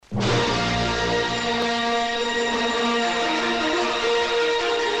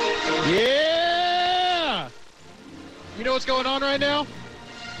what's going on right now?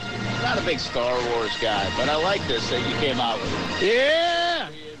 I'm not a big Star Wars guy, but I like this that you came out with. Yeah.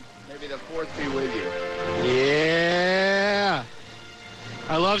 Maybe the fourth be with you. Yeah.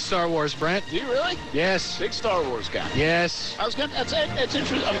 I love Star Wars, Brent. Do you really? Yes. Big Star Wars guy. Yes. That's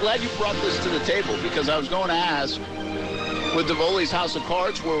interesting. I'm glad you brought this to the table because I was going to ask, with Davoli's House of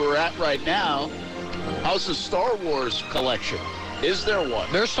Cards, where we're at right now, how's the Star Wars collection? Is there one?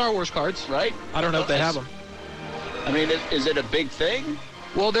 There's Star Wars cards. Right? I don't know if they have them. I mean, is it a big thing?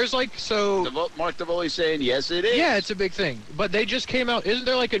 Well, there's Mark Davoli saying, yes, it is. Yeah, it's a big thing. But they just came out. Isn't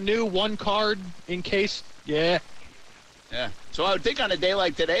there like a new one card in case? Yeah. Yeah. So I would think on a day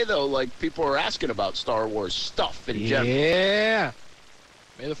like today, though, like people are asking about Star Wars stuff in general. Yeah.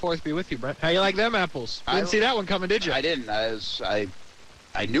 May the 4th be with you, Brent. How you like them apples? Didn't see that one coming, did you? I didn't. I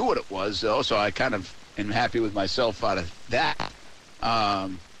knew what it was, though, so I kind of am happy with myself out of that.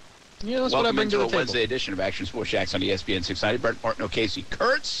 That's what I bring to the table. Wednesday edition of Action Sports Shacks on ESPN 690. Brent Martineau, Casey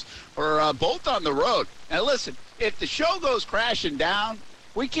Kurtz are both on the road. Now, listen, if the show goes crashing down,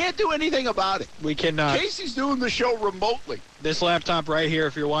 we can't do anything about it. We cannot. Casey's doing the show remotely. This laptop right here,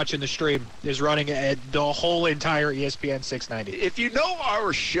 if you're watching the stream, is running the whole entire ESPN 690. If you know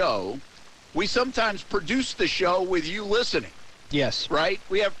our show, we sometimes produce the show with you listening. Yes. Right?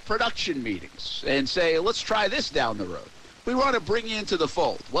 We have production meetings and say, let's try this down the road. We want to bring you into the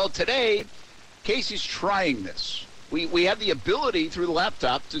fold. Well, today, Casey's trying this. We have the ability through the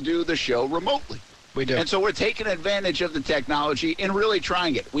laptop to do the show remotely. We do. And so we're taking advantage of the technology and really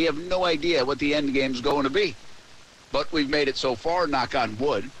trying it. We have no idea what the end game's going to be. But we've made it so far, knock on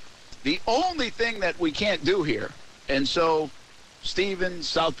wood. The only thing that we can't do here, and so Steven,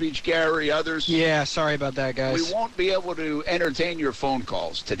 South Beach Gary, others. Yeah, sorry about that, guys. We won't be able to entertain your phone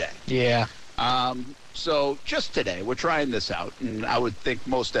calls today. Yeah. So just today, we're trying this out, and I would think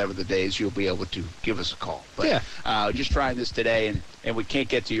most of the days you'll be able to give us a call. But yeah. Just trying this today, and we can't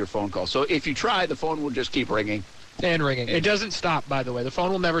get to your phone call. So if you try, the phone will just keep ringing. And ringing. It doesn't stop, by the way. The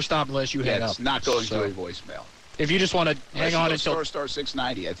phone will never stop unless you hang up. It's not going to a voicemail. If you just want to hang on until... Star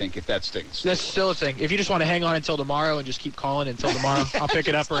 690, I think, if that stings. That's still a thing. If you just want to hang on until tomorrow and just keep calling until tomorrow, I'll pick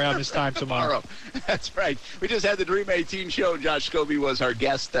it up around this time tomorrow. That's right. We just had the Dream 18 show. Josh Scobie was our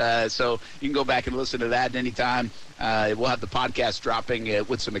guest, so you can go back and listen to that anytime. We'll have the podcast dropping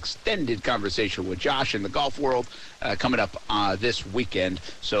with some extended conversation with Josh in the golf world coming up this weekend.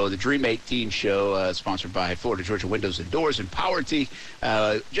 So the Dream 18 show, sponsored by Florida Georgia Windows and Doors and Power Tee,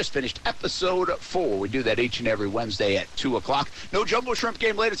 just finished episode 4. We do that each and every Wednesday at 2 o'clock. No Jumbo Shrimp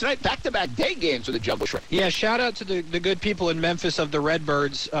game later tonight. Back-to-back day games for the Jumbo Shrimp. Yeah, shout out to the good people in Memphis of the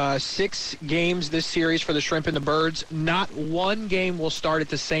Redbirds. 6 games this series for the Shrimp and the Birds. Not one game will start at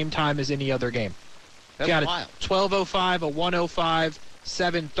the same time as any other game. That's got wild. 12:05, a 1:05,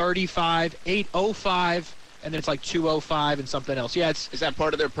 7:35, 8:05, and then it's like 2:05 and something else. Yeah, Is that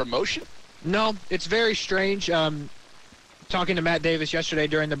part of their promotion? No, it's very strange. Talking to Matt Davis yesterday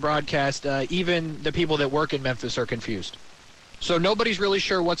during the broadcast, even the people that work in Memphis are confused. So nobody's really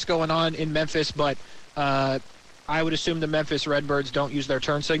sure what's going on in Memphis, but I would assume the Memphis Redbirds don't use their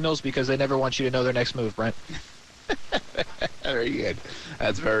turn signals because they never want you to know their next move, Brent. Very good.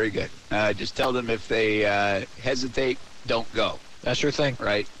 That's very good. Just tell them if they hesitate, don't go. That's your thing.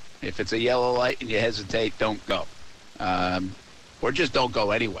 Right? If it's a yellow light and you hesitate, don't go. Or just don't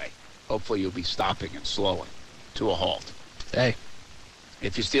go anyway. Hopefully you'll be stopping and slowing to a halt. Hey.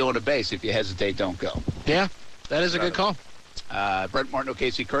 If you're stealing a base, if you hesitate, don't go. Yeah, that is a good call. Brent Martineau,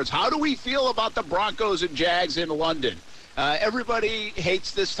 Casey Kurtz. How do we feel about the Broncos and Jags in London? Everybody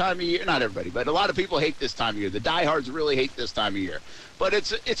hates this time of year. Not everybody, but a lot of people hate this time of year. The diehards really hate this time of year. But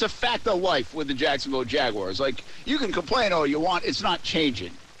it's a fact of life with the Jacksonville Jaguars. Like, you can complain all you want. It's not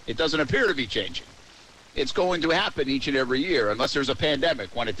changing. It doesn't appear to be changing. It's going to happen each and every year, unless there's a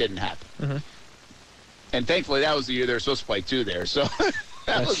pandemic when it didn't happen. Mm-hmm. And thankfully, that was the year they were supposed to play 2 there. So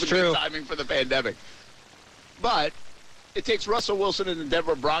that was good timing for the pandemic. But it takes Russell Wilson and the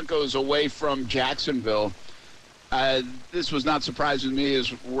Denver Broncos away from Jacksonville. This was not surprising to me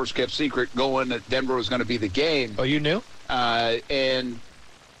as worst-kept secret going that Denver was going to be the game. Oh, you knew? And,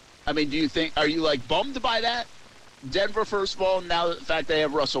 I mean, are you, like, bummed by that? Denver, first of all, now the fact they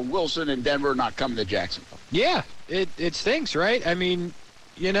have Russell Wilson and Denver not coming to Jacksonville. Yeah, it stinks, right? I mean,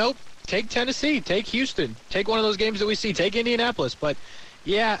 take Tennessee, take Houston, take one of those games that we see, take Indianapolis. But,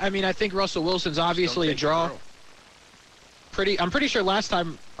 yeah, I mean, I think Russell Wilson's obviously a draw. I'm pretty sure last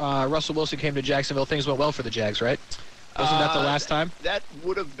time Russell Wilson came to Jacksonville, things went well for the Jags, right? Wasn't that the last time? That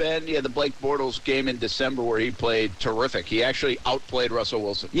would have been, the Blake Bortles game in December where he played terrific. He actually outplayed Russell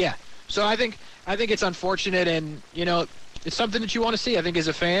Wilson. Yeah. So I think it's unfortunate, and, it's something that you want to see. I think as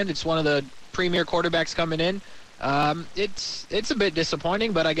a fan, it's one of the premier quarterbacks coming in. It's a bit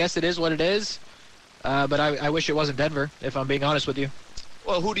disappointing, but I guess it is what it is. But I wish it wasn't Denver, if I'm being honest with you.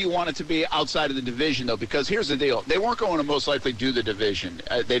 Well, who do you want it to be outside of the division, though? Because here's the deal. They weren't going to most likely do the division.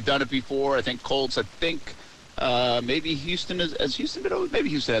 They've done it before. I think Colts, maybe Houston has Houston been over? Maybe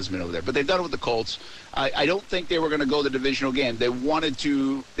Houston hasn't been over there, but they've done it with the Colts. I don't think they were going to go the divisional game. They want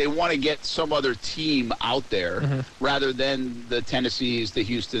to get some other team out there rather than the Tennessees, the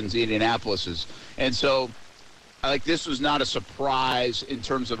Houstons, the Indianapolises. And so this was not a surprise in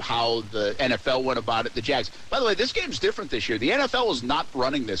terms of how the NFL went about it. The Jags. By the way, this game's different this year. The NFL is not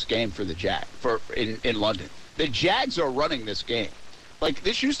running this game for the in London. The Jags are running this game.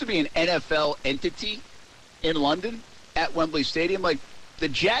 This used to be an NFL entity in London at Wembley Stadium. The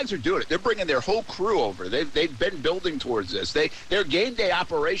Jags are doing it. They're bringing their whole crew over. They've been building towards this. Their game day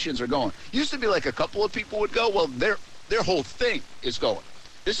operations are going. Used to be a couple of people would go. Well, their whole thing is going.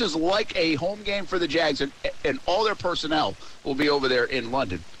 This is like a home game for the Jags, and all their personnel will be over there in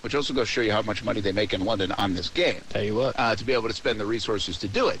London, which also goes to show you how much money they make in London on this game. Tell you what. To be able to spend the resources to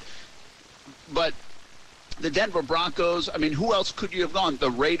do it. But the Denver Broncos, who else could you have gone? The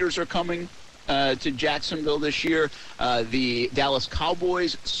Raiders are coming to Jacksonville this year. The Dallas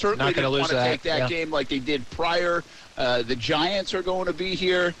Cowboys certainly didn't want to take that game like they did prior. The Giants are going to be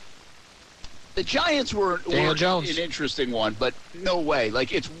here. The Giants were an interesting one, but no way.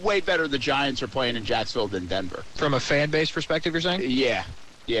 It's way better the Giants are playing in Jacksonville than Denver. From a fan base perspective, you're saying? Yeah.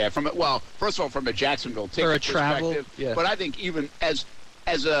 First of all, from a Jacksonville ticket perspective. Yeah. But I think even as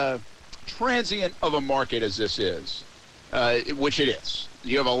a transient of a market as this is, which it is,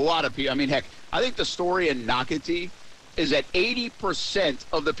 you have a lot of people. Heck, I think the story in Nocatee is that 80%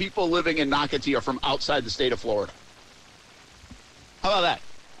 of the people living in Nocatee are from outside the state of Florida. How about that?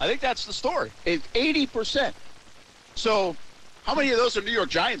 I think that's the story. It's 80%. So how many of those are New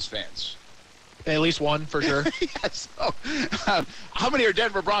York Giants fans? At least one, for sure. Yes. So, how many are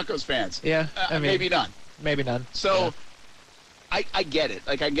Denver Broncos fans? Yeah. Maybe none. Maybe none. So I get it.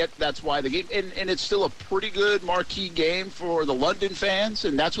 I get that's why the game, and it's still a pretty good marquee game for the London fans,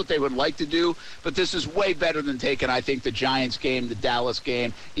 and that's what they would like to do. But this is way better than taking, I think, the Giants game, the Dallas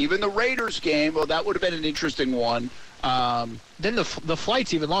game, even the Raiders game. Well, that would have been an interesting one. Then the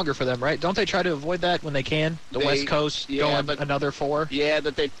flight's even longer for them, right? Don't they try to avoid that when they can? West Coast going another 4? Yeah,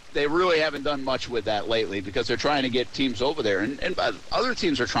 but they really haven't done much with that lately because they're trying to get teams over there, and other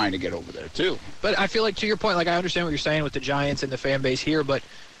teams are trying to get over there too. But I feel to your point, I understand what you're saying with the Giants and the fan base here, but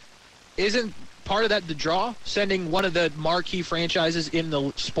isn't part of that the draw? Sending one of the marquee franchises in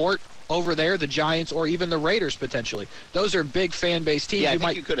the sport over there, the Giants or even the Raiders potentially. Those are big fan base teams. Yeah, I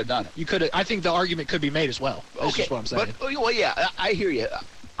think you could have done it. I think the argument could be made as well. That's just what I'm saying. But, yeah, I hear you.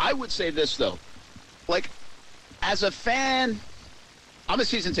 I would say this, though. As a fan, I'm a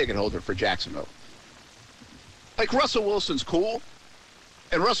season ticket holder for Jacksonville. Russell Wilson's cool,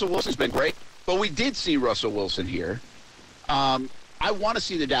 and Russell Wilson's been great, but we did see Russell Wilson here. I want to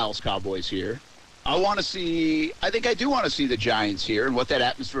see the Dallas Cowboys here. I think I do want to see the Giants here and what that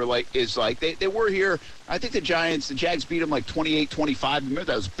atmosphere is like. They were here. I think the Jags beat them 28-25. Remember,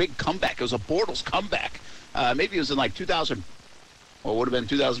 that was a big comeback. It was a Bortles comeback. Maybe it was in 2000, well, it would have been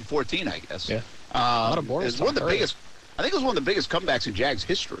 2014, I guess. Yeah. A lot of Bortles. It was one of the biggest. I think it was one of the biggest comebacks in Jags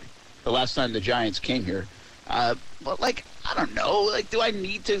history. The last time the Giants came here. But I don't know. Do I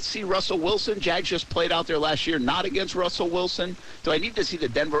need to see Russell Wilson? Jags just played out there last year, not against Russell Wilson. Do I need to see the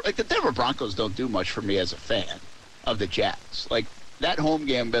Denver Broncos don't do much for me as a fan of the Jags. That home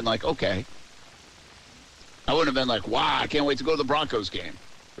game been okay. I wouldn't have been wow, I can't wait to go to the Broncos game.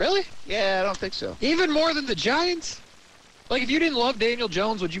 Really? Yeah, I don't think so. Even more than the Giants? If you didn't love Daniel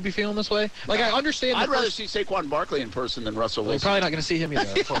Jones, would you be feeling this way? I understand. I'd rather see Saquon Barkley in person than Russell Wilson. You're probably not going to see him either,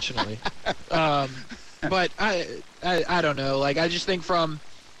 unfortunately. But I don't know. I just think from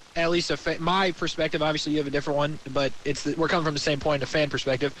at least my perspective, obviously you have a different one, but we're coming from the same point, a fan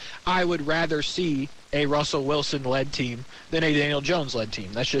perspective. I would rather see a Russell Wilson-led team than a Daniel Jones-led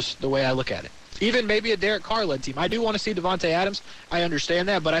team. That's just the way I look at it. Even maybe a Derek Carr-led team. I do want to see Devontae Adams. I understand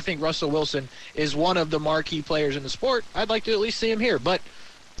that, but I think Russell Wilson is one of the marquee players in the sport. I'd like to at least see him here. But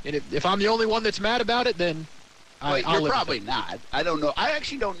if I'm the only one that's mad about it, then you're probably not. I don't know. I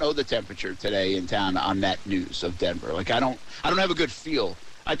actually don't know the temperature today in town on that news of Denver. I don't have a good feel.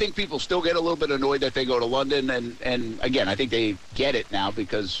 I think people still get a little bit annoyed that they go to London, and again, I think they get it now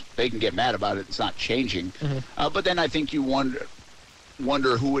because they can get mad about it. It's not changing. Mm-hmm. But then I think you wonder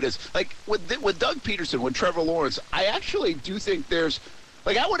who it is. With Doug Peterson, with Trevor Lawrence, I actually do think there's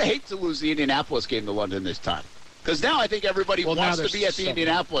I would hate to lose the Indianapolis game to London this time. Because now I think everybody wants to be at the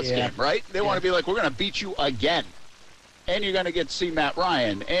Indianapolis game, right? They want to be we're going to beat you again. And you're going to get to see Matt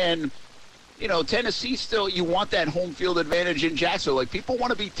Ryan. And, Tennessee still, you want that home field advantage in Jacksonville. Like, people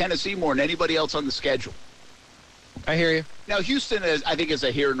want to beat Tennessee more than anybody else on the schedule. I hear you. Now, Houston, I think, is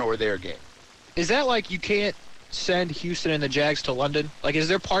a here nor there game. Is that like you can't send Houston and the Jags to London? Like, is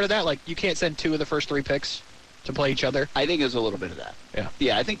there part of that? Like, you can't send 2 of the first 3 picks to play each other? I think there's a little bit of that. Yeah.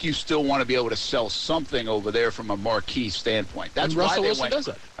 Yeah, I think you still want to be able to sell something over there from a marquee standpoint. That's why Russell they Wilson went, does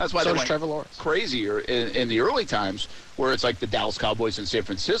that. That's why so they does went Trevor Lawrence. crazier in the early times where it's like the Dallas Cowboys in San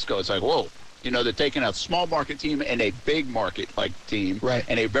Francisco. It's like, whoa. They're taking a small market team and a big market team, right,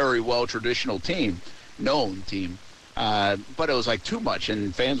 and a very well traditional team, known team. But it was like too much,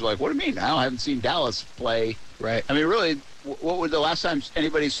 and fans were like, "What do you mean? I haven't seen Dallas play." Right. I mean, really, what would the last time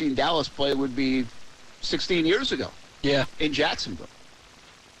anybody's seen Dallas play would be 16 years ago? Yeah. In Jacksonville.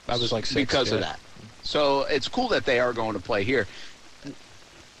 I was like 6. Because of that. So it's cool that they are going to play here.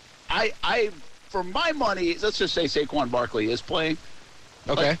 For my money, let's just say Saquon Barkley is playing.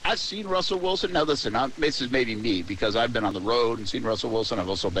 Okay. Like, I've seen Russell Wilson. Now, listen, this is maybe me because I've been on the road and seen Russell Wilson. I've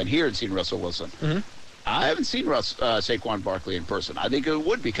also been here and seen Russell Wilson. Mm-hmm. I haven't seen Saquon Barkley in person. I think it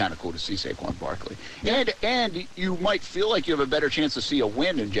would be kind of cool to see Saquon Barkley. And you might feel like you have a better chance to see a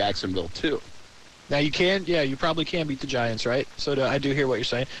win in Jacksonville, too. Now, you probably can beat the Giants, right? So I do hear what you're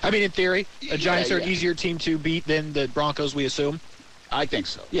saying. I mean, in theory, the Giants are an easier team to beat than the Broncos, we assume. I think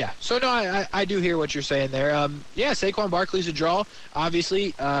so. Yeah. So, no, I do hear what you're saying there. Saquon Barkley's a draw,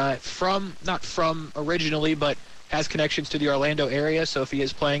 obviously, not from originally, but has connections to the Orlando area. So if he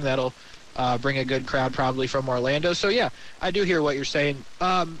is playing, that'll bring a good crowd probably from Orlando. So, yeah, I do hear what you're saying.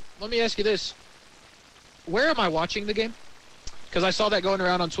 Let me ask you this. Where am I watching the game? Because I saw that going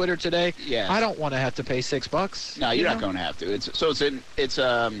around on Twitter today. Yeah. I don't want to have to pay $6. No, you're not going to have to. It's an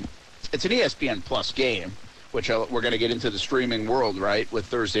ESPN Plus game, which we're going to get into the streaming world, right, with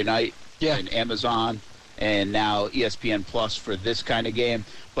Thursday night and Amazon and now ESPN Plus for this kind of game.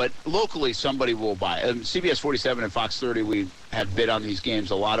 But locally, somebody will buy it. CBS 47 and Fox 30, we have bid on these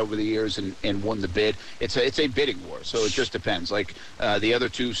games a lot over the years and won the bid. It's a bidding war, so it just depends. Like the other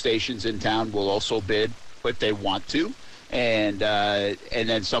 2 stations in town will also bid if they want to. And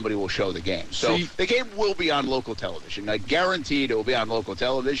then somebody will show the game. So the game will be on local television. Like, guaranteed it will be on local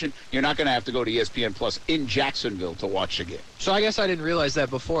television. You're not going to have to go to ESPN Plus in Jacksonville to watch the game. So I guess I didn't realize that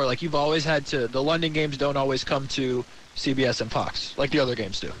before. Like, you've always had to – the London games don't always come to CBS and Fox like the other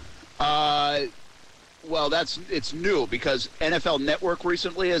games do. Well, it's new because NFL Network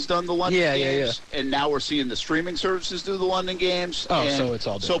recently has done the London games. Yeah. And now we're seeing the streaming services do the London games. Oh, so it's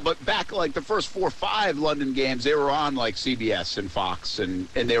all different. But back like the first 4 or 5 London games, they were on like CBS and Fox and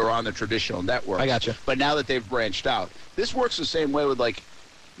they were on the traditional network. I gotcha. But now that they've branched out, this works the same way with like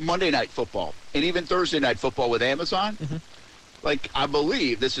Monday Night Football and even Thursday Night Football with Amazon. Mm-hmm. Like, I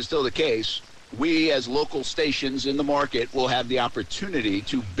believe this is still the case. We, as local stations in the market, will have the opportunity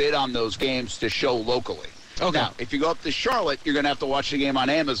to bid on those games to show locally. Okay. Now, if you go up to Charlotte, you're going to have to watch the game on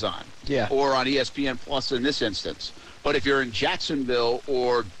Amazon or on ESPN Plus in this instance. But if you're in Jacksonville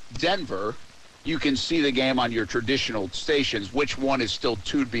or Denver, you can see the game on your traditional stations. Which one is still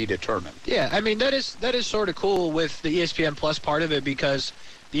to be determined? Yeah, I mean, that is sort of cool with the ESPN Plus part of it because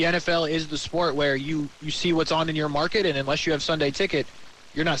the NFL is the sport where you see what's on in your market, and unless you have Sunday Ticket,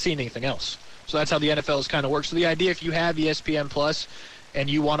 you're not seeing anything else. So that's how the NFL kind of works. So the idea, if you have ESPN Plus and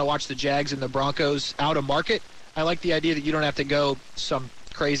you want to watch the Jags and the Broncos out of market, I like the idea that you don't have to go some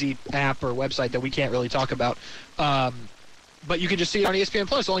crazy app or website that we can't really talk about. But you can just see it on ESPN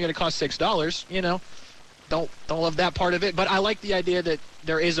Plus. It's only going to cost $6. Don't love that part of it. But I like the idea that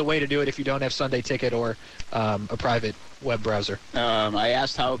there is a way to do it if you don't have Sunday Ticket or a private web browser. I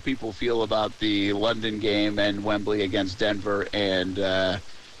asked how people feel about the London game and Wembley against Denver, and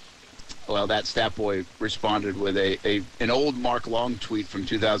well, that stat boy responded with an old Mark Long tweet from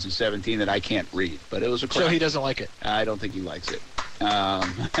 2017 that I can't read, but it was a crap. So he doesn't like it? I don't think he likes it.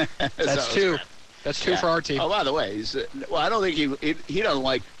 That's two. That's two for our team. Oh, by the way, I don't think he doesn't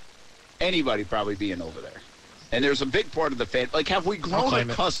like anybody probably being over there. And there's a big part of the fan. Like, have we grown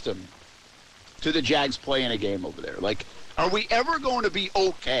accustomed to the Jags playing a game over there? Like, are we ever going to be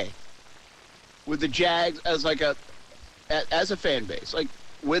okay with the Jags as a fan base? Like,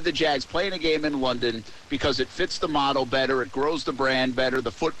 with the Jags playing a game in London because it fits the model better, it grows the brand better,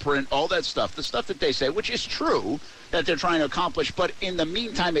 the footprint, all that stuff, the stuff that they say, which is true that they're trying to accomplish, but in the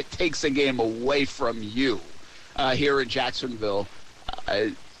meantime, it takes the game away from you here in Jacksonville.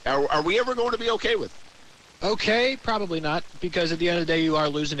 Are we ever going to be okay with it? Okay, probably not, because at the end of the day, you are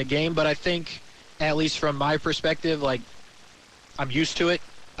losing a game, but I think, at least from my perspective, like, I'm used to it.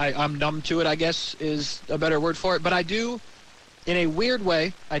 I'm numb to it, I guess, is a better word for it, but I do. In a weird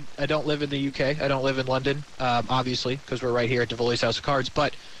way, I don't live in the UK. I don't live in London, obviously, because we're right here at Davoli's House of Cards.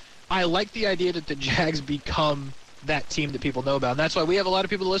 But I like the idea that the Jags become that team that people know about. And that's why we have a lot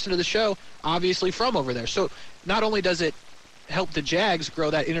of people that listen to the show, obviously from over there. So not only does it help the Jags grow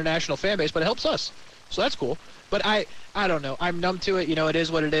that international fan base, but it helps us. So that's cool. But I don't know. I'm numb to it. You know, it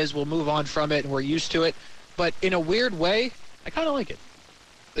is what it is. We'll move on from it, and we're used to it. But in a weird way, I kind of like it.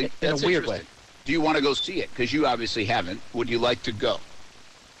 In a weird way. Do you want to go see it? Because you obviously haven't. Would you like to go?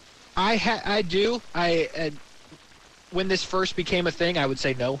 I do. When this first became a thing, I would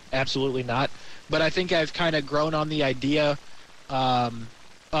say no, absolutely not. But I think I've kind of grown on the idea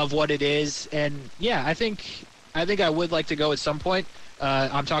of what it is, and yeah, I think I would like to go at some point.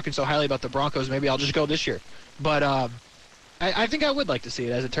 I'm talking so highly about the Broncos, maybe I'll just go this year. But I think I would like to see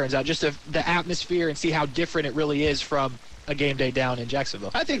it, as it turns out, just the atmosphere and see how different it really is from a game day down in Jacksonville.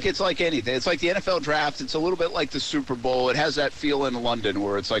 I think it's like anything. It's like the NFL draft. It's a little bit like the Super Bowl. It has that feel in London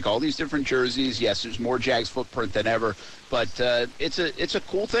where it's like all these different jerseys. Yes, there's more Jags footprint than ever, but it's a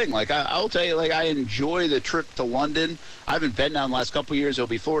cool thing. Like I'll tell you, like I enjoy the trip to London. I haven't been down the last couple of years. It'll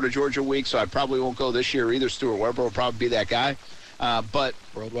be Florida Georgia week, so I probably won't go this year either. Stuart Weber will probably be that guy. But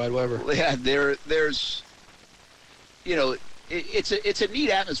Worldwide Weber. Yeah, there's, you know. It's a neat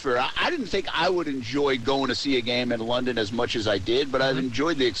atmosphere. I didn't think I would enjoy going to see a game in London as much as I did, but I've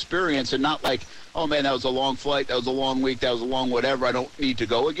enjoyed the experience and not like, oh, man, that was a long flight, that was a long week, that was a long whatever, I don't need to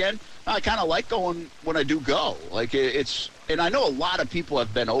go again. I kind of like going when I do go. Like and I know a lot of people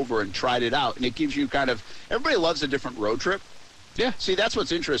have been over and tried it out, and it gives you everybody loves a different road trip. Yeah. See, that's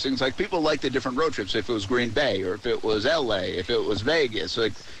what's interesting. It's like people like the different road trips. If it was Green Bay or if it was L.A., if it was Vegas,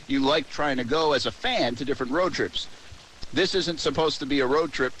 like you like trying to go as a fan to different road trips. This isn't supposed to be a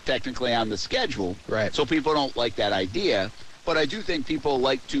road trip technically on the schedule, right? So people don't like that idea. But I do think people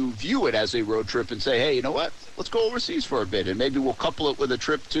like to view it as a road trip and say, hey, you know what? Let's go overseas for a bit. And maybe we'll couple it with a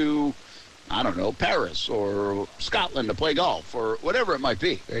trip to, I don't know, Paris or Scotland to play golf or whatever it might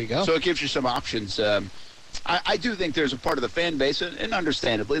be. There you go. So it gives you some options. I do think there's a part of the fan base, and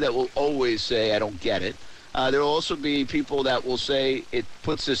understandably, that will always say, I don't get it. There will also be people that will say it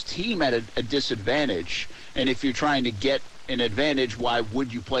puts this team at a disadvantage. And if you're trying to get an advantage, why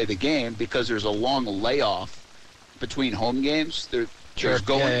would you play the game? Because there's a long layoff between home games. There's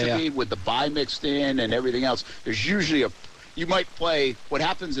going to be, with the bye mixed in and everything else. There's usually you might play, what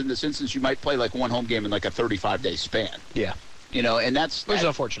happens in this instance, you might play like one home game in like a 35-day span. Yeah. You know, and that's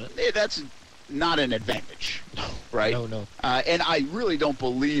unfortunate. That's not an advantage, right? No. And I really don't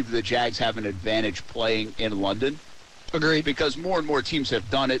believe the Jags have an advantage playing in London. Agreed. Because more and more teams have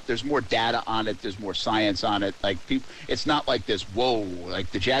done it. There's more data on it. There's more science on it. Like it's not like this, whoa, like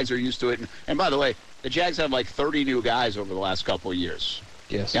the Jags are used to it. And by the way, the Jags have like 30 new guys over the last couple of years.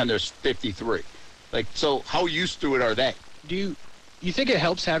 Yes. And there's 53. Like, so how used to it are they? Do you think it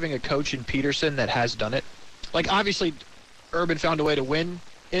helps having a coach in Peterson that has done it? Like, obviously, Urban found a way to win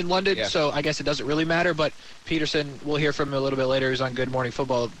in London, so I guess it doesn't really matter. But Peterson, we'll hear from him a little bit later. He's on Good Morning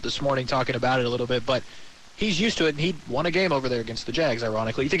Football this morning talking about it a little bit. But he's used to it, and he won a game over there against the Jags,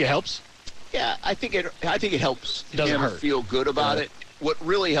 ironically. You think it helps? Yeah, I think it helps him feel good about it. What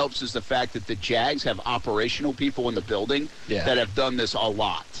really helps is the fact that the Jags have operational people in the building that have done this a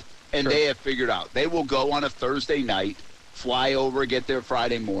lot. And they have figured out. They will go on a Thursday night, fly over, get there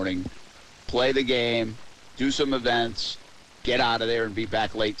Friday morning, play the game, do some events, get out of there and be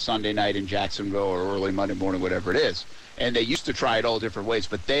back late Sunday night in Jacksonville or early Monday morning, whatever it is. And they used to try it all different ways,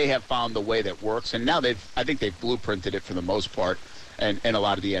 but they have found the way that works. And now I think they've blueprinted it for the most part, and a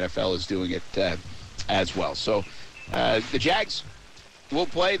lot of the NFL is doing it as well. So the Jags will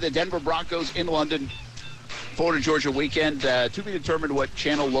play the Denver Broncos in London. Florida Georgia weekend, to be determined what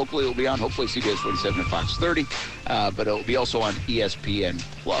channel locally it will be on. Hopefully CBS 47 and Fox 30, but it will be also on ESPN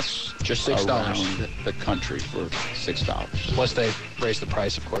Plus. Just $6 around the country for $6. Plus they raised the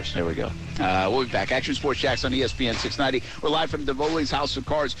price, of course. There we go. We'll be back. Action Sports Jacks on ESPN 690. We're live from Divoli's House of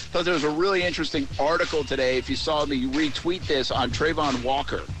Cards. Thought there was a really interesting article today. If you saw me retweet this on Trayvon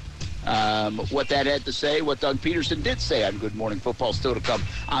Walker. What that had to say, what Doug Peterson did say on Good Morning Football, still to come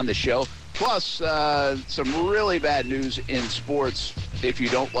on the show. Plus, some really bad news in sports if you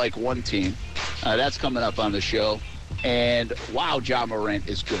don't like one team. That's coming up on the show. And, wow, Ja Morant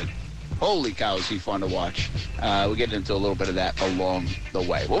is good. Holy cow, is he fun to watch. We'll get into a little bit of that along the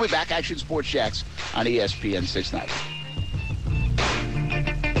way. We'll be back. Action Sports Jacks on ESPN 690.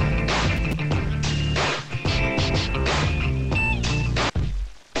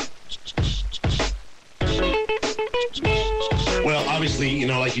 Well, obviously, you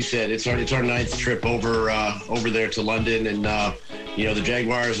know, like you said, it's our ninth trip over there to London, and you know, the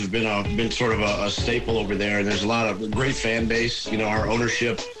Jaguars have been sort of a staple over there, and there's a lot of great fan base. You know, our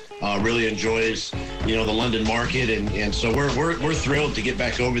ownership really enjoys the London market, and so we're thrilled to get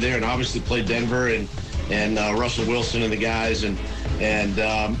back over there and obviously play Denver and Russell Wilson and the guys and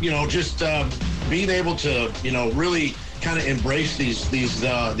just being able to really kind of embrace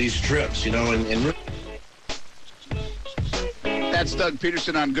these trips, and really. That's Doug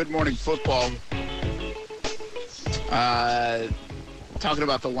Peterson on Good Morning Football, talking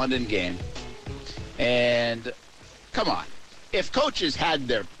about the London game. And come on, if coaches had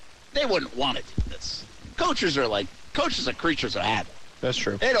they wouldn't want to do this. Coaches are creatures of habit. That's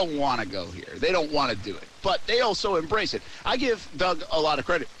true. They don't want to go here. They don't want to do it. But they also embrace it. I give Doug a lot of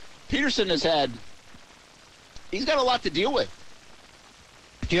credit. Peterson he's got a lot to deal with.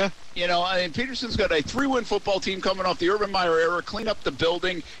 Yeah. Peterson's got a 3-win football team coming off the Urban Meyer era, clean up the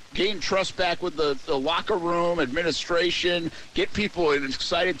building, gain trust back with the locker room, administration, get people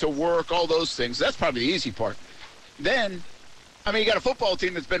excited to work, all those things. That's probably the easy part. Then, you got a football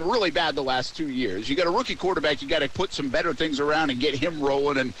team that's been really bad the last 2 years. You got a rookie quarterback. You got to put some better things around and get him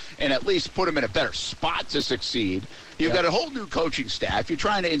rolling and at least put him in a better spot to succeed. You've got a whole new coaching staff. You're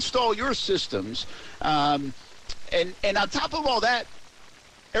trying to install your systems. And on top of all that,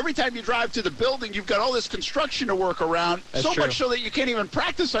 every time you drive to the building, you've got all this construction to work around, so much so that you can't even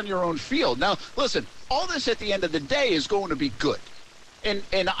practice on your own field. Now, listen, all this at the end of the day is going to be good. And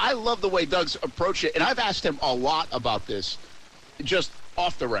I love the way Doug's approached it, and I've asked him a lot about this just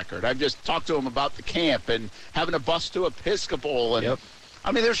off the record. I've just talked to him about the camp and having a bus to Episcopal. And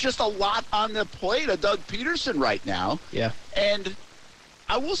there's just a lot on the plate of Doug Peterson right now. Yeah. And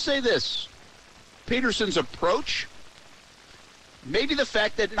I will say this, Peterson's approach, maybe the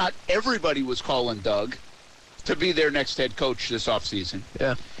fact that not everybody was calling Doug to be their next head coach this offseason.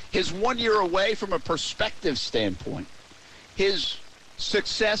 Yeah. His 1 year away from a perspective standpoint. His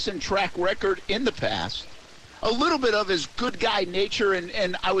success and track record in the past. A little bit of his good guy nature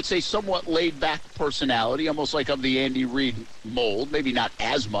and I would say somewhat laid-back personality, almost like of the Andy Reid mold. Maybe not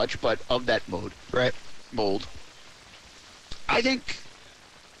as much, but of that mode. Right. Mold. I think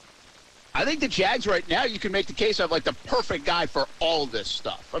the Jags right now, you can make the case of like the perfect guy for all this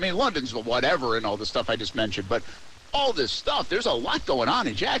stuff. London's whatever and all the stuff I just mentioned, but all this stuff, there's a lot going on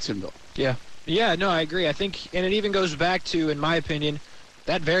in Jacksonville. Yeah. Yeah, no, I agree. I think, and it even goes back to, in my opinion,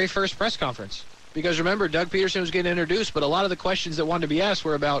 that very first press conference. Because remember, Doug Peterson was getting introduced, but a lot of the questions that wanted to be asked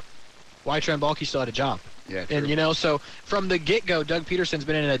were about why Trent Baalke still had a job. Yeah, true. And, so from the get-go, Doug Peterson's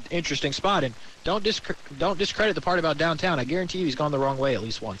been in an interesting spot. And don't discredit the part about downtown. I guarantee you he's gone the wrong way at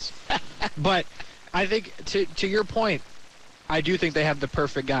least once. But I think, to your point, I do think they have the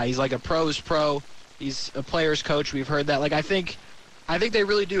perfect guy. He's like a pro's pro. He's a player's coach. We've heard that. I think they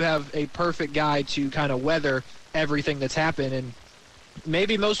really do have a perfect guy to kind of weather everything that's happened. And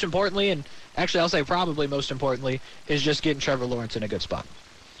maybe most importantly, and actually I'll say probably most importantly, is just getting Trevor Lawrence in a good spot.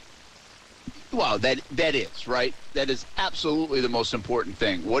 Well, that is, right? That is absolutely the most important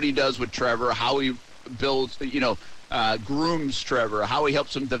thing. What he does with Trevor, how he builds, grooms Trevor, how he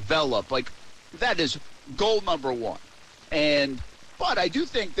helps him develop. That is goal number one. But I do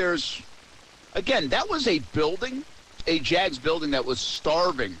think that was a building, a Jags building that was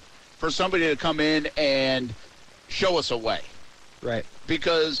starving for somebody to come in and show us a way. Right.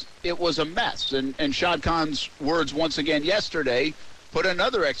 Because it was a mess. And Shad Khan's words once again yesterday put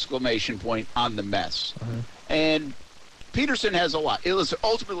another exclamation point on the mess. Mm-hmm. And Peterson has a lot.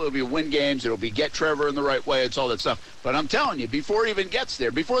 Ultimately, it'll be win games. It'll be get Trevor in the right way. It's all that stuff. But I'm telling you, before he even gets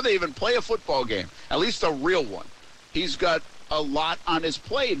there, before they even play a football game, at least a real one, he's got a lot on his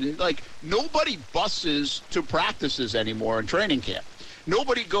plate. And, nobody buses to practices anymore in training camp.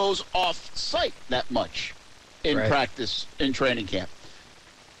 Nobody goes off-site that much in practice in training camp.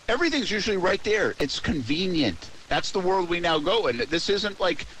 Everything's usually right there. It's convenient. That's the world we now go in. This isn't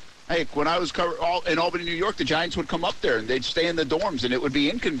when I was in Albany, New York, the Giants would come up there and they'd stay in the dorms and it would be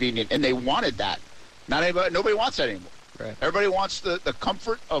inconvenient, and they wanted that. Nobody wants that anymore. Right. Everybody wants the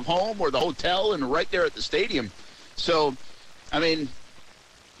comfort of home or the hotel and right there at the stadium. So,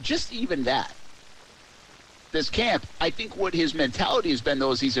 just even that. This camp, I think what his mentality has been,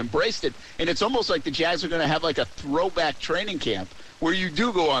 though, is he's embraced it. And it's almost like the Jags are going to have a throwback training camp where you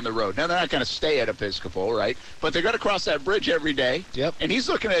do go on the road. Now, they're not going to stay at Episcopal, right? But they're going to cross that bridge every day. Yep. And he's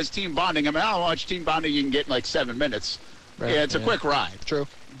looking at his team bonding. I don't know how much team bonding you can get in 7 minutes. Right. Yeah, it's a quick ride. True.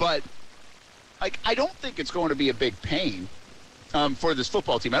 But, I don't think it's going to be a big pain for this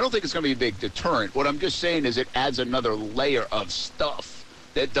football team. I don't think it's going to be a big deterrent. What I'm just saying is it adds another layer of stuff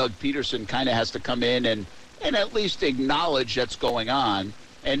that Doug Peterson kind of has to come in and at least acknowledge that's going on.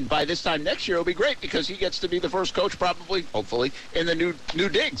 And by this time next year, it'll be great because he gets to be the first coach, probably, hopefully, in the new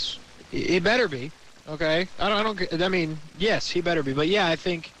digs. He better be. Okay. Yes, he better be. But yeah, I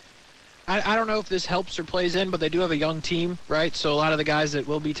think I don't know if this helps or plays in, but they do have a young team, right? So a lot of the guys that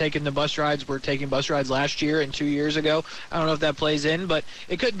will be taking the bus rides were taking bus rides last year and 2 years ago. I don't know if that plays in, but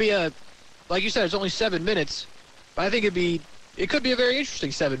it could be like you said, it's only 7 minutes. But I think it could be a very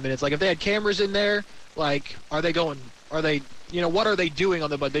interesting 7 minutes. Like if they had cameras in there, like what are they doing on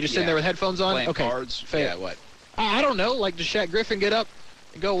the bus? They just sitting there with headphones on? Playing Okay. cards. Yeah, what? I don't know. Like does Shaq Griffin get up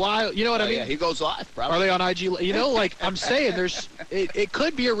and go wild? You know what I mean? Yeah, he goes live, probably. Are they on IG? You know, like I'm saying, it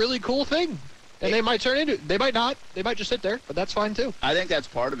could be a really cool thing. And they might turn into it. They might not. They might just sit there, but that's fine too. I think that's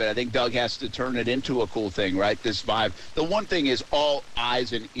part of it. I think Doug has to turn it into a cool thing, right? This vibe. The one thing is all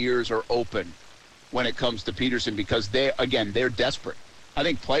eyes and ears are open when it comes to Peterson because they're desperate. I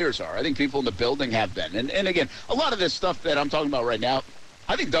think players are. I think people in the building have been. And again, a lot of this stuff that I'm talking about right now,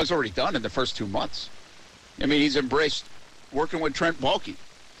 I think Doug's already done in the first 2 months. I mean, he's embraced working with Trent Baalke.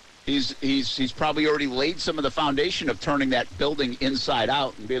 He's probably already laid some of the foundation of turning that building inside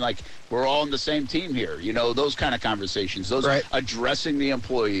out and being like, we're all on the same team here. You know, those kind of conversations, those right. Addressing the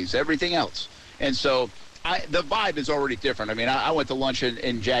employees, everything else. And so the vibe is already different. I mean, I went to lunch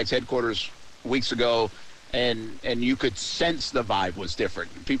in Jags headquarters weeks ago, and you could sense the vibe was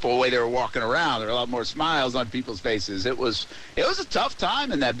different. People, the way they were walking around, there were a lot more smiles on people's faces. It was a tough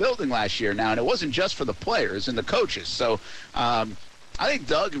time in that building last year now, and it wasn't just for the players and the coaches. So I think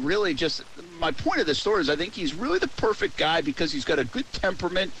Doug really my point of this story is I think he's really the perfect guy because he's got a good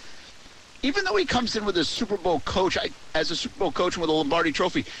temperament. Even though he comes in with a Super Bowl coach, as a Super Bowl coach with a Lombardi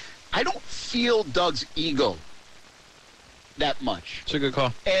trophy, I don't feel Doug's ego that much. It's a good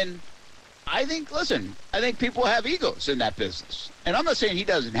call. And I think people have egos in that business. And I'm not saying he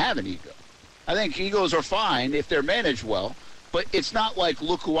doesn't have an ego. I think egos are fine if they're managed well, but it's not like,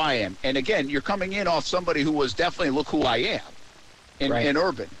 look who I am. And again, you're coming in off somebody who was definitely look who I am in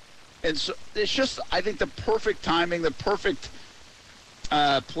Urban. And so it's just, I think, the perfect timing, the perfect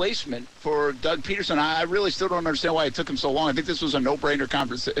placement for Doug Peterson. I really still don't understand why it took him so long. I think this was a no-brainer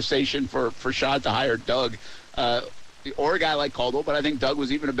conversation for Shad to hire Doug or a guy like Caldwell, but I think Doug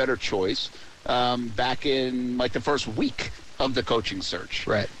was even a better choice back in like the first week of the coaching search.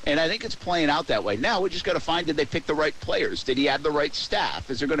 Right. And I think it's playing out that way. Now we just got to find, did they pick the right players? Did he have the right staff?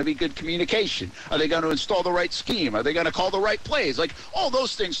 Is there going to be good communication? Are they going to install the right scheme? Are they going to call the right plays? Like, all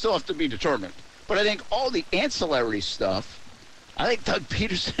those things still have to be determined. But I think all the ancillary stuff, I think Doug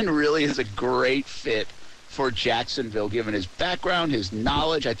Peterson really is a great fit for Jacksonville, given his background, his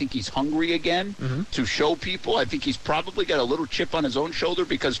knowledge. I think he's hungry again to show people. I think he's probably got a little chip on his own shoulder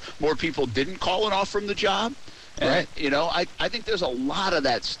because more people didn't call and offer him the job. Right. I think there's a lot of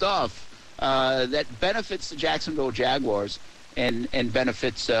that stuff that benefits the Jacksonville Jaguars and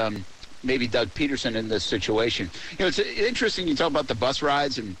benefits maybe Doug Peterson in this situation. It's interesting you talk about the bus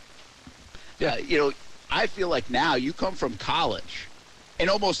rides and, I feel like now you come from college and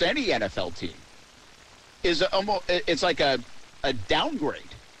almost any NFL team is it's like a downgrade.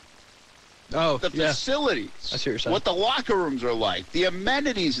 Oh, the facilities, I see what you're saying. What the locker rooms are like, the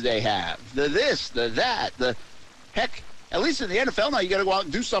amenities they have, the this, the that, the heck. At least in the NFL now, you got to go out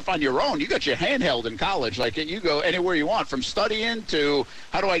and do stuff on your own. You got your handheld in college, like you go anywhere you want, from studying to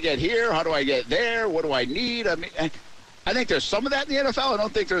how do I get here, how do I get there, what do I need? I mean, I think there's some of that in the NFL. I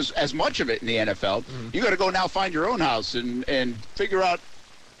don't think there's as much of it in the NFL. You got to go now find your own house and figure out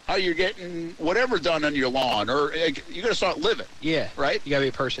how you're getting whatever done on your lawn, or you got to start living. Yeah. Right? You got to be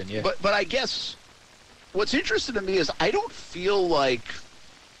a person, yeah. But I guess what's interesting to me is I don't feel like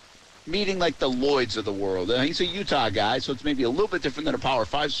meeting like the Lloyds of the world. He's a Utah guy, so it's maybe a little bit different than a Power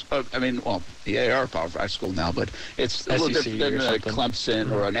 5. They are a Power 5 school now, but it's a little different than a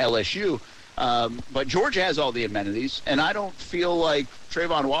Clemson or an LSU. But Georgia has all the amenities, and I don't feel like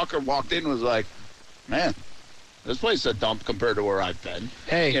Trayvon Walker walked in and was like, man, this place is a dump compared to where I've been.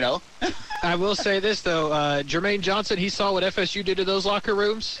 Hey, I will say this, though. Jermaine Johnson, he saw what FSU did to those locker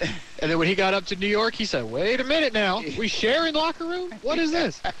rooms. And then when he got up to New York, he said, wait a minute now. We sharing locker room? What is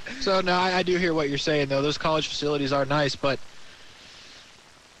this? So, no, I do hear what you're saying, though. Those college facilities are nice, but,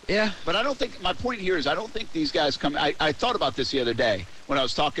 yeah. But I don't think – my point here is I don't think these guys come – I thought about this the other day when I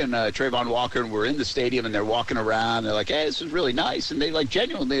was talking to Trayvon Walker, and we're in the stadium, and they're walking around. They're like, hey, this is really nice. And they, like,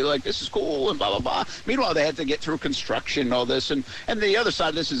 genuinely, like, this is cool, and blah, blah, blah. Meanwhile, they had to get through construction and all this. And the other side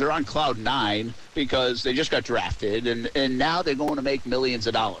of this is they're on cloud nine because they just got drafted, and now they're going to make millions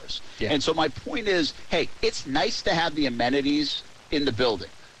of dollars. Yeah. And so my point is, hey, it's nice to have the amenities in the building,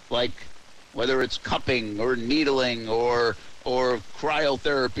 like whether it's cupping or needling or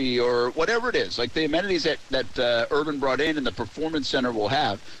cryotherapy or whatever it is, like the amenities that Urban brought in and the Performance Center will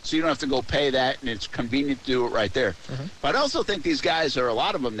have, so you don't have to go pay that, and it's convenient to do it right there. But I also think these guys are, a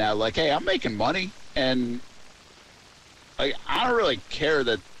lot of them now, like, hey, I'm making money, and Like, I don't really care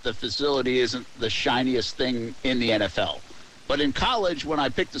that the facility isn't the shiniest thing in the NFL. But in college, when I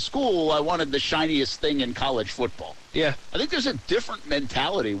picked a school, I wanted the shiniest thing in college football. Yeah. I think there's a different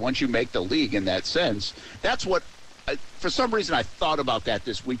mentality once you make the league in that sense. That's what, for some reason, I thought about that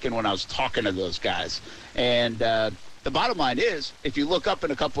this weekend when I was talking to those guys. And the bottom line is, if you look up in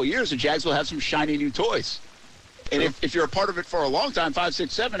a couple of years, the Jags will have some shiny new toys. And if you're a part of it for a long time, 5,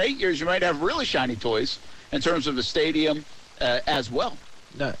 6, 7, 8 years, you might have really shiny toys in terms of the stadium as well.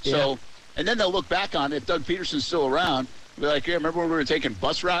 No, yeah. So, and then they'll look back on it, if Doug Peterson's still around, be like, yeah, remember when we were taking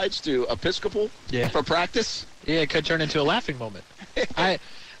bus rides to Episcopal for practice? Yeah, it could turn into a laughing moment. I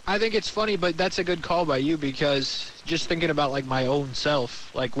think it's funny, but that's a good call by you, because just thinking about, like, my own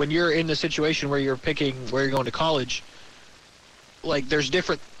self, like, when you're in the situation where you're picking where you're going to college, like, there's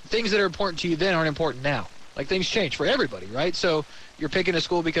different things that are important to you then aren't important now. Like, things change for everybody, right? So you're picking a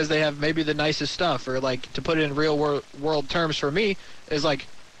school because they have maybe the nicest stuff, or, like, to put it in real world terms for me, is like,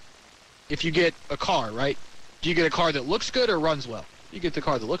 if you get a car, right? Do you get a car that looks good or runs well? You get the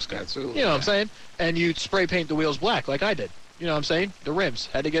car that looks good. Absolutely. You know what I'm saying? And you spray paint the wheels black like I did. You know what I'm saying? The rims.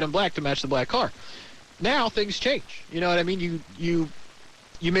 Had to get them black to match the black car. Now things change. You know what I mean? You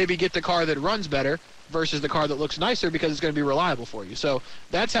maybe get the car that runs better versus the car that looks nicer because it's going to be reliable for you. So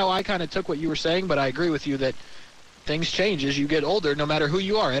that's how I kind of took what you were saying, but I agree with you that things change as you get older, no matter who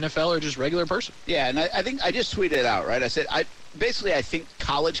you are, NFL or just regular person. Yeah, and I think I just tweeted it out, right? I said, I think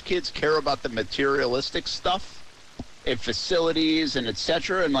college kids care about the materialistic stuff and facilities and et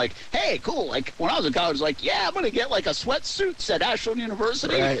cetera, and like, hey, cool. Like, when I was in college, like, yeah, I'm going to get like a sweatsuit at Ashland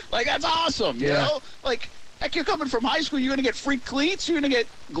University. Right. Like, that's awesome, you know? Like, heck, you're coming from high school, you're going to get free cleats, you're going to get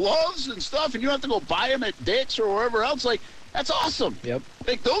gloves and stuff, and you don't have to go buy them at Dick's or wherever else. Like, that's awesome. Yep.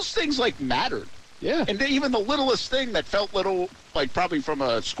 Like, those things, like, mattered. Yeah. And even the littlest thing that felt little, like, probably from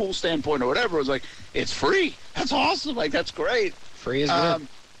a school standpoint or whatever, was like, it's free. That's awesome. Like, that's great. Free is good.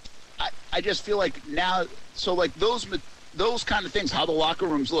 I just feel like now, so like those kind of things, how the locker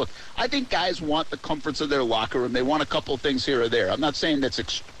rooms look, I think guys want the comforts of their locker room. They want a couple of things here or there. I'm not saying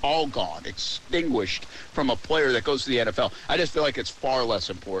that's all gone, extinguished from a player that goes to the NFL. I just feel like it's far less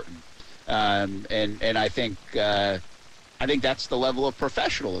important. And I think that's the level of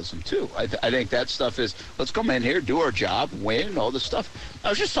professionalism, too. I think that stuff is, let's come in here, do our job, win, all this stuff. I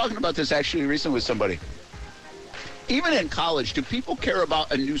was just talking about this actually recently with somebody. Even in college, do people care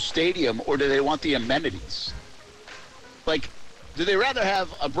about a new stadium or do they want the amenities? Like, do they rather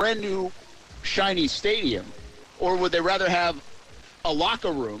have a brand new, shiny stadium, or would they rather have a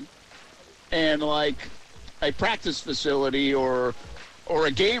locker room and, like, a practice facility or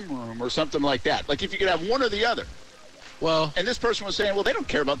a game room or something like that? Like, if you could have one or the other. Well, and this person was saying, well, they don't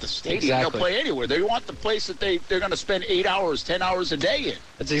care about the stadium. Exactly. They'll play anywhere. They want the place that they're going to spend 8 hours, 10 hours a day in.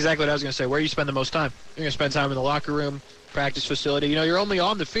 that's exactly what I was going to say. Where do you spend the most time? You're going to spend time in the locker room, practice facility. You know, you're only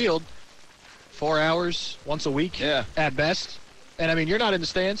on the field 4 hours once a week at best. And, I mean, you're not in the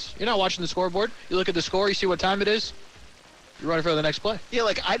stands. You're not watching the scoreboard. You look at the score, you see what time it is. You're running for the next play. Yeah,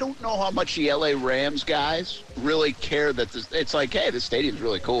 like, I don't know how much the L.A. Rams guys really care that it's like, hey, this stadium's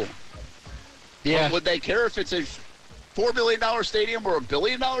really cool. Yeah. But would they care if it's a $4 billion stadium or $1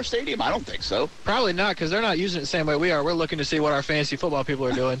 billion stadium? I don't think so. Probably not, because they're not using it the same way we are. We're looking to see what our fantasy football people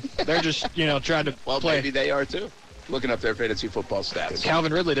are doing. They're just, trying to Well, play. maybe they are, too. Looking up their fantasy football stats.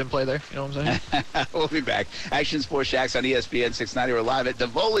 Calvin Ridley didn't play there. You know what I'm saying? We'll be back. Action Sports Shacks on ESPN 690. We're live at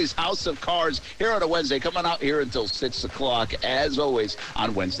Davoli's House of Cards here on a Wednesday. Coming out here until 6 o'clock, as always,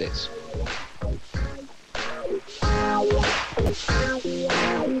 on Wednesdays.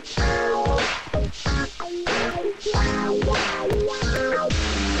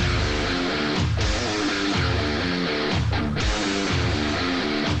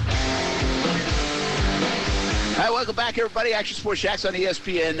 All right, welcome back, everybody. Action Sports Shacks on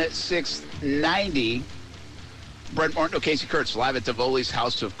ESPN 690. Brent Martin, Casey Kurtz, live at Davoli's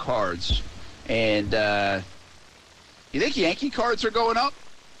House of Cards. And you think Yankee cards are going up?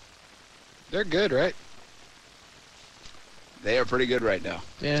 They're good, right? They are pretty good right now.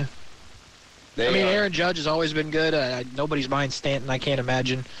 Yeah. They I mean, are. Aaron Judge has always been good. Nobody's mind Stanton, I can't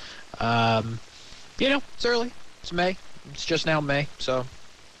imagine. It's early. It's May. It's just now May, so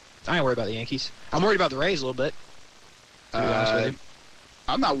I ain't worried about the Yankees. I'm worried about the Rays a little bit, to be honest with you.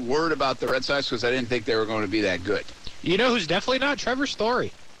 I'm not worried about the Red Sox because I didn't think they were going to be that good. You know who's definitely not? Trevor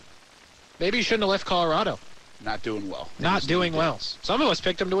Story. Maybe he shouldn't have left Colorado. Not doing well. Not doing well. Some of us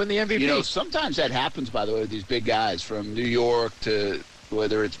picked him to win the MVP. You know, sometimes that happens, by the way, with these big guys from New York to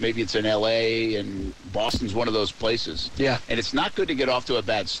whether maybe it's in L.A. and Boston's one of those places. Yeah. And it's not good to get off to a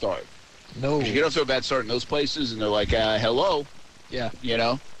bad start. No. Because you get off to a bad start in those places, and they're like, hello. Yeah. You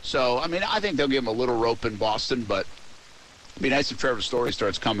know? So, I mean, I think they'll give them a little rope in Boston, but It'd be nice if Trevor Story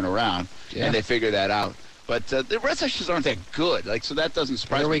starts coming around and they figure that out. But the Red Sox just aren't that good. So that doesn't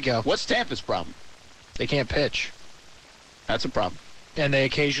surprise me. There we go. What's Tampa's problem? They can't pitch. That's a problem. And they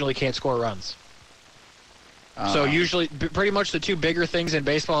occasionally can't score runs. So usually, pretty much the two bigger things in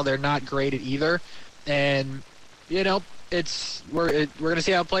baseball, they're not great at either. And, we're going to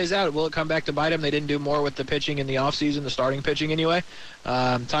see how it plays out. Will it come back to bite them? They didn't do more with the pitching in the offseason, the starting pitching anyway.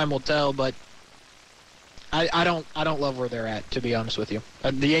 Time will tell, but I don't love where they're at, to be honest with you.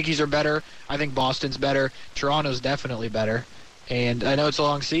 The Yankees are better. I think Boston's better. Toronto's definitely better. And I know it's a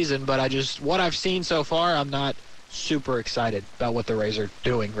long season, but what I've seen so far, I'm not super excited about what the Rays are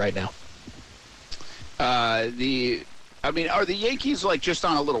doing right now. Are the Yankees just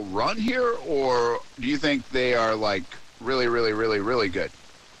on a little run here, or do you think they are really, really, really, really good?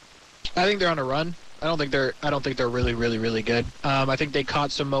 I think they're on a run. I don't think they're really, really, really good. I think they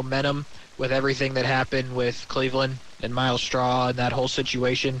caught some momentum with everything that happened with Cleveland and Miles Straw and that whole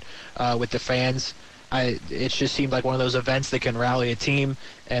situation with the fans. It just seemed like one of those events that can rally a team,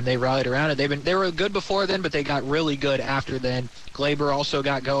 and they rallied around it. They were good before then, but they got really good after then. Glaber also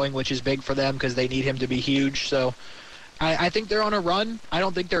got going, which is big for them because they need him to be huge. So I think they're on a run. I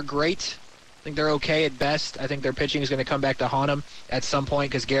don't think they're great. I think they're okay at best. I think their pitching is going to come back to haunt them at some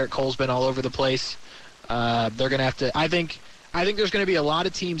point because Garrett Cole's been all over the place. They're going to have to. I think there's going to be a lot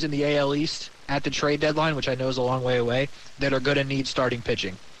of teams in the AL East at the trade deadline, which I know is a long way away, that are going to need starting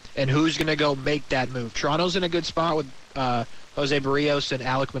pitching. And who's going to go make that move? Toronto's in a good spot with Jose Barrios and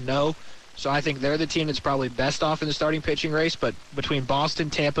Alek Manoah. So I think they're the team that's probably best off in the starting pitching race. But between Boston,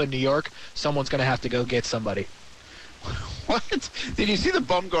 Tampa, and New York, someone's going to have to go get somebody. What? Did you see the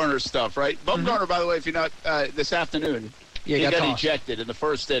Bumgarner stuff, right? Bumgarner, by the way, if you're not, this afternoon, he got ejected in the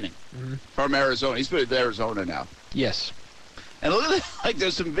first inning from Arizona. He's with Arizona now. Yes. And look at that.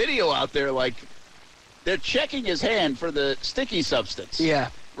 There's some video out there, they're checking his hand for the sticky substance. Yeah.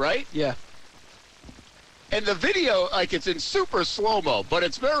 Right? Yeah. And the video, it's in super slow-mo, but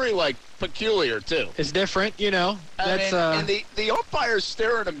it's very, peculiar, too. It's different, That's, and the umpire's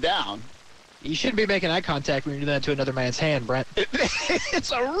staring him down. You shouldn't be making eye contact when you do that to another man's hand, Brent.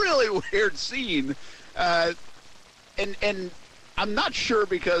 It's a really weird scene. And I'm not sure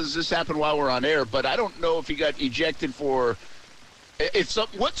because this happened while we're on air, but I don't know if he got ejected for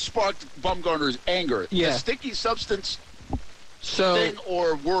what sparked Bumgarner's anger. Yeah. The sticky substance thing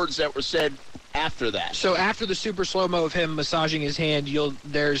or words that were said after that. So after the super slow-mo of him massaging his hand,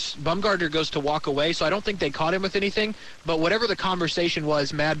 Bumgarner goes to walk away, so I don't think they caught him with anything. But whatever the conversation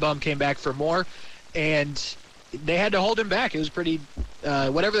was, Mad Bum came back for more, and they had to hold him back. It was pretty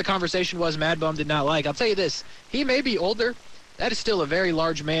whatever the conversation was, Mad Bum did not like. I'll tell you this, he may be older. That is still a very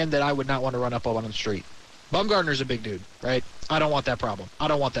large man that I would not want to run up on the street. Bumgarner's a big dude, right? I don't want that problem. I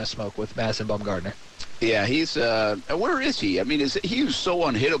don't want that smoke with Madison Bumgarner. Yeah, he's where is he? He was so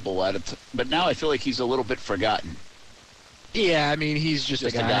unhittable at it, but now I feel like he's a little bit forgotten. Yeah, he's just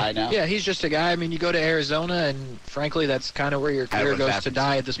a guy now. Yeah, he's just a guy. You go to Arizona, and frankly, that's kind of where your career goes to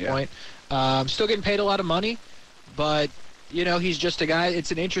die at this point. Still getting paid a lot of money, but, he's just a guy.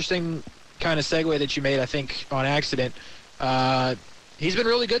 It's an interesting kind of segue that you made, I think, on accident. He's been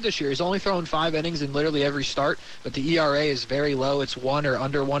really good this year. He's only thrown 5 innings in literally every start, but the ERA is very low. It's 1 or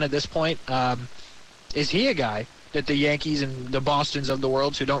under 1 at this point. Is he a guy that the Yankees and the Bostons of the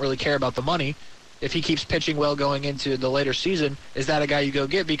world, who don't really care about the money, if he keeps pitching well going into the later season, is that a guy you go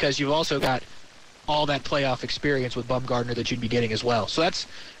get? Because you've also got all that playoff experience with Bumgarner that you'd be getting as well. So that's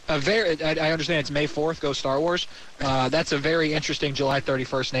a very, I understand it's May 4th, go Star Wars. That's a very interesting July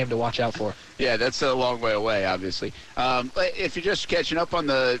 31st name to watch out for. Yeah, that's a long way away, obviously. If you're just catching up on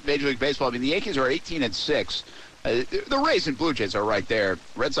the Major League Baseball, the Yankees are 18-6. The Rays and Blue Jays are right there.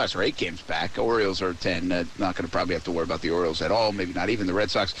 Red Sox are 8 games back. Orioles are 10. Not going to probably have to worry about the Orioles at all. Maybe not even the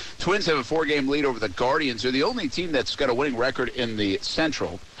Red Sox. Twins have a 4-game lead over the Guardians. They're the only team that's got a winning record in the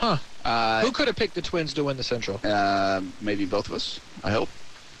Central. Huh. Who could have picked the Twins to win the Central? Maybe both of us, I hope.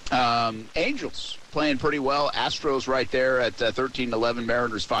 Angels playing pretty well. Astros right there at 13-11.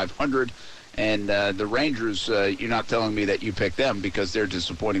 Mariners 500. And the Rangers, you're not telling me that you picked them because they're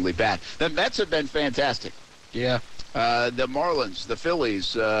disappointingly bad. The Mets have been fantastic. Yeah. The Marlins, the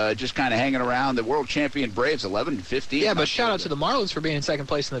Phillies, just kind of hanging around. The world champion Braves, 11-15. Yeah, but shout out to the Marlins for being in second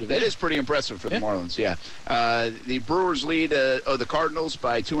place in the division. It is pretty impressive for the Marlins, yeah. The Brewers lead the Cardinals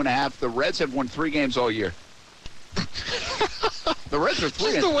by 2.5. The Reds have won 3 games all year. The Reds are 3-20.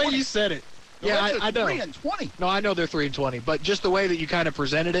 Just the way you said it. Yeah, I know. 3-20. No, I know they're 3-20, but just the way that you kind of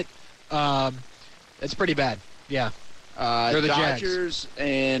presented it, it's pretty bad. Yeah. Or the Dodgers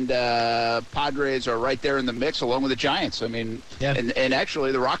and Padres are right there in the mix, along with the Giants. I mean, Yeah. and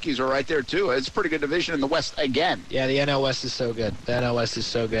actually the Rockies are right there too. It's a pretty good division in the West again. Yeah, the NL West is so good. The NL West is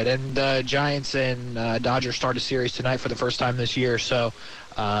so good. And Giants and Dodgers start a series tonight for the first time this year, so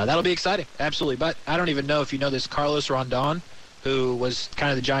that'll be exciting. Absolutely. But I don't even know if you know this, Carlos Rondon, who was kind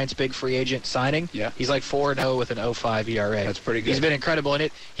of the Giants' big free agent signing. Yeah. He's like 4-0 with an 0.5 ERA. That's pretty good. He's been incredible in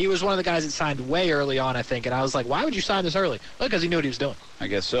it. He was one of the guys that signed way early on, I think, and I was like, why would you sign this early? Well, because he knew what he was doing. I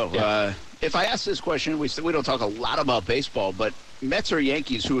guess so. Yeah. If I ask this question, we don't talk a lot about baseball, but Mets or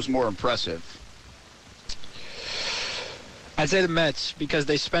Yankees, who was more impressive? I'd say the Mets, because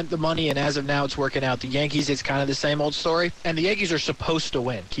they spent the money, and as of now, it's working out. The Yankees, it's kind of the same old story, and the Yankees are supposed to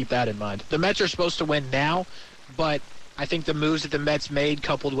win. Keep that in mind. The Mets are supposed to win now, but I think the moves that the Mets made,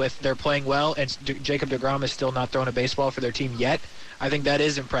 coupled with they're playing well, and Jacob deGrom is still not throwing a baseball for their team yet, I think that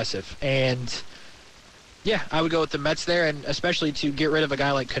is impressive. And, yeah, I would go with the Mets there, and especially to get rid of a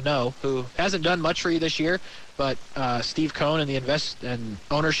guy like Cano, who hasn't done much for you this year, but Steve Cohen and the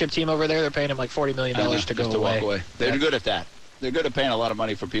ownership team over there, they're paying him like $40 million to go away. Walk away. They're good at that. They're good at paying a lot of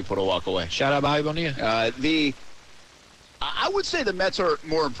money for people to walk away. Shout out Bobby Bonilla. I would say the Mets are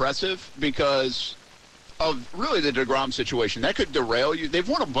more impressive because of really the DeGrom situation. That could derail you. They've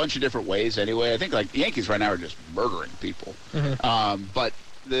won a bunch of different ways anyway. I think like the Yankees right now are just murdering people. Mm-hmm. But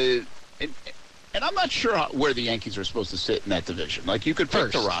and I'm not sure where the Yankees are supposed to sit in that division. Like you could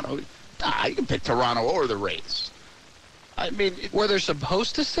pick First. Toronto. You can pick Toronto or the Rays. I mean, Where they're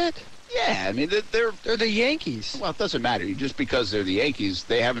supposed to sit? yeah. I mean, they're They're the Yankees. well, it doesn't matter. Just because they're the Yankees,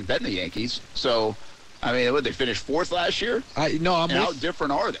 they haven't been the Yankees. So, I mean, what, they finished fourth last year? I'm And how with,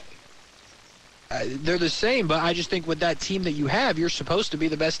 different are they? they're the same, but I just think with that team that you have, you're supposed to be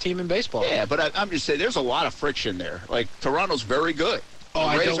the best team in baseball. Yeah, but I'm just saying there's a lot of friction there. Like, Toronto's very good. Oh, The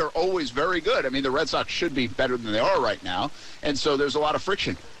I Rays don't- are always very good. I mean, the Red Sox should be better than they are right now. And so there's a lot of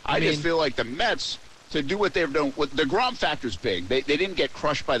friction. I just mean- feel like the Mets, to do what they've done, the DeGrom factor's big. They didn't get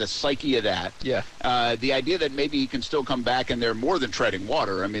crushed by the psyche of that. Yeah. The idea that maybe he can still come back and they're more than treading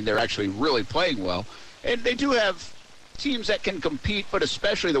water. I mean, they're actually really playing well. And they do have teams that can compete, but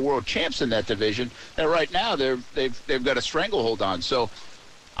especially the world champs in that division. And right now they've got a stranglehold on. So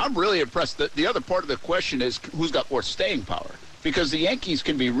I'm really impressed. The other part of the question is who's got more staying power, because the Yankees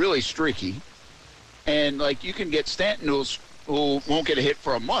can be really streaky, and like you can get Stanton who won't get a hit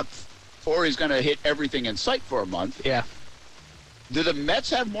for a month, or he's going to hit everything in sight for a month. Yeah. Do the Mets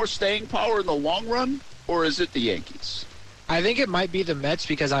have more staying power in the long run, or is it the Yankees? I think it might be the Mets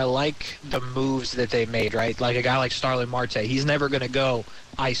because I like the moves that they made, right? Like a guy like Starlin Marte, he's never going to go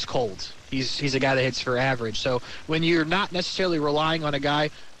ice cold. He's a guy that hits for average. So when you're not necessarily relying on a guy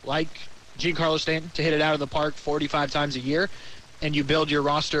like Giancarlo Stanton to hit it out of the park 45 times a year, and you build your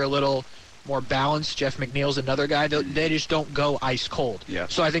roster a little more balanced, Jeff McNeil's another guy, they just don't go ice cold. Yeah.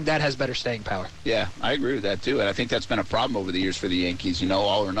 So I think that has better staying power. Yeah, I agree with that, too. And I think that's been a problem over the years for the Yankees,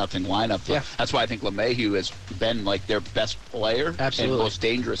 all or nothing lineup. Yeah. That's why I think LeMahieu has been, like, their best player Absolutely. and most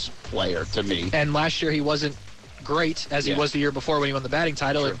dangerous player to me. And last year he wasn't great as he Yeah. was the year before when he won the batting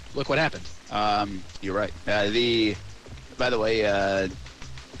title, Sure. and look what happened. You're right. By the way,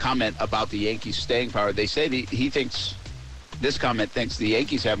 comment about the Yankees' staying power. They say this comment thinks the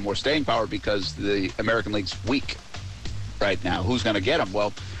Yankees have more staying power because the American League's weak right now. Who's going to get them?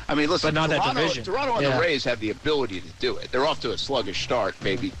 Well, I mean, listen, But not that division. Toronto and Yeah. the Rays have the ability to do it. They're off to a sluggish start,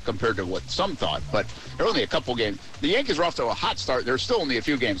 maybe compared to what some thought, but they're only a couple games. The Yankees are off to a hot start. They're still only a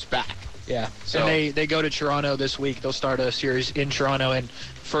few games back. Yeah, So- and they go to Toronto this week. They'll start a series in Toronto, and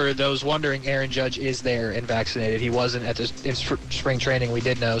for those wondering, Aaron Judge is there and vaccinated. He wasn't at in spring training, we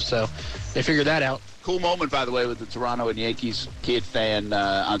did know, so they figured that out. Cool moment, by the way, with the Toronto and Yankees kid fan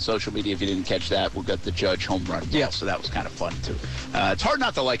on social media. If you didn't catch that, we got the Judge home run. Yeah. So that was kind of fun, too. It's hard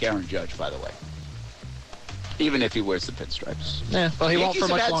not to like Aaron Judge, by the way, even if he wears the pinstripes. Yeah, well, he won't Yankees for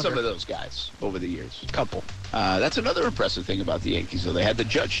much have had longer. some of those guys over the years. Couple. That's another impressive thing about the Yankees, though. They had the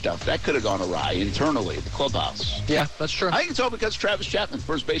Judge stuff. That could have gone awry internally at the clubhouse. Yeah, that's true. I think it's all because Travis Chapman,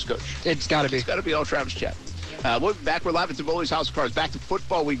 first base coach. It's got to be. It's got to be all Travis Chapman. We'll be back. We're live at Tivoli's House of Cards. Back to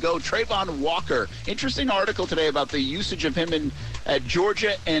football we go. Trayvon Walker. Interesting article today about the usage of him at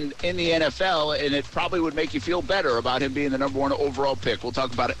Georgia and in the NFL, and it probably would make you feel better about him being the number one overall pick. We'll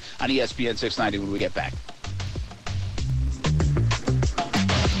talk about it on ESPN 690 when we get back.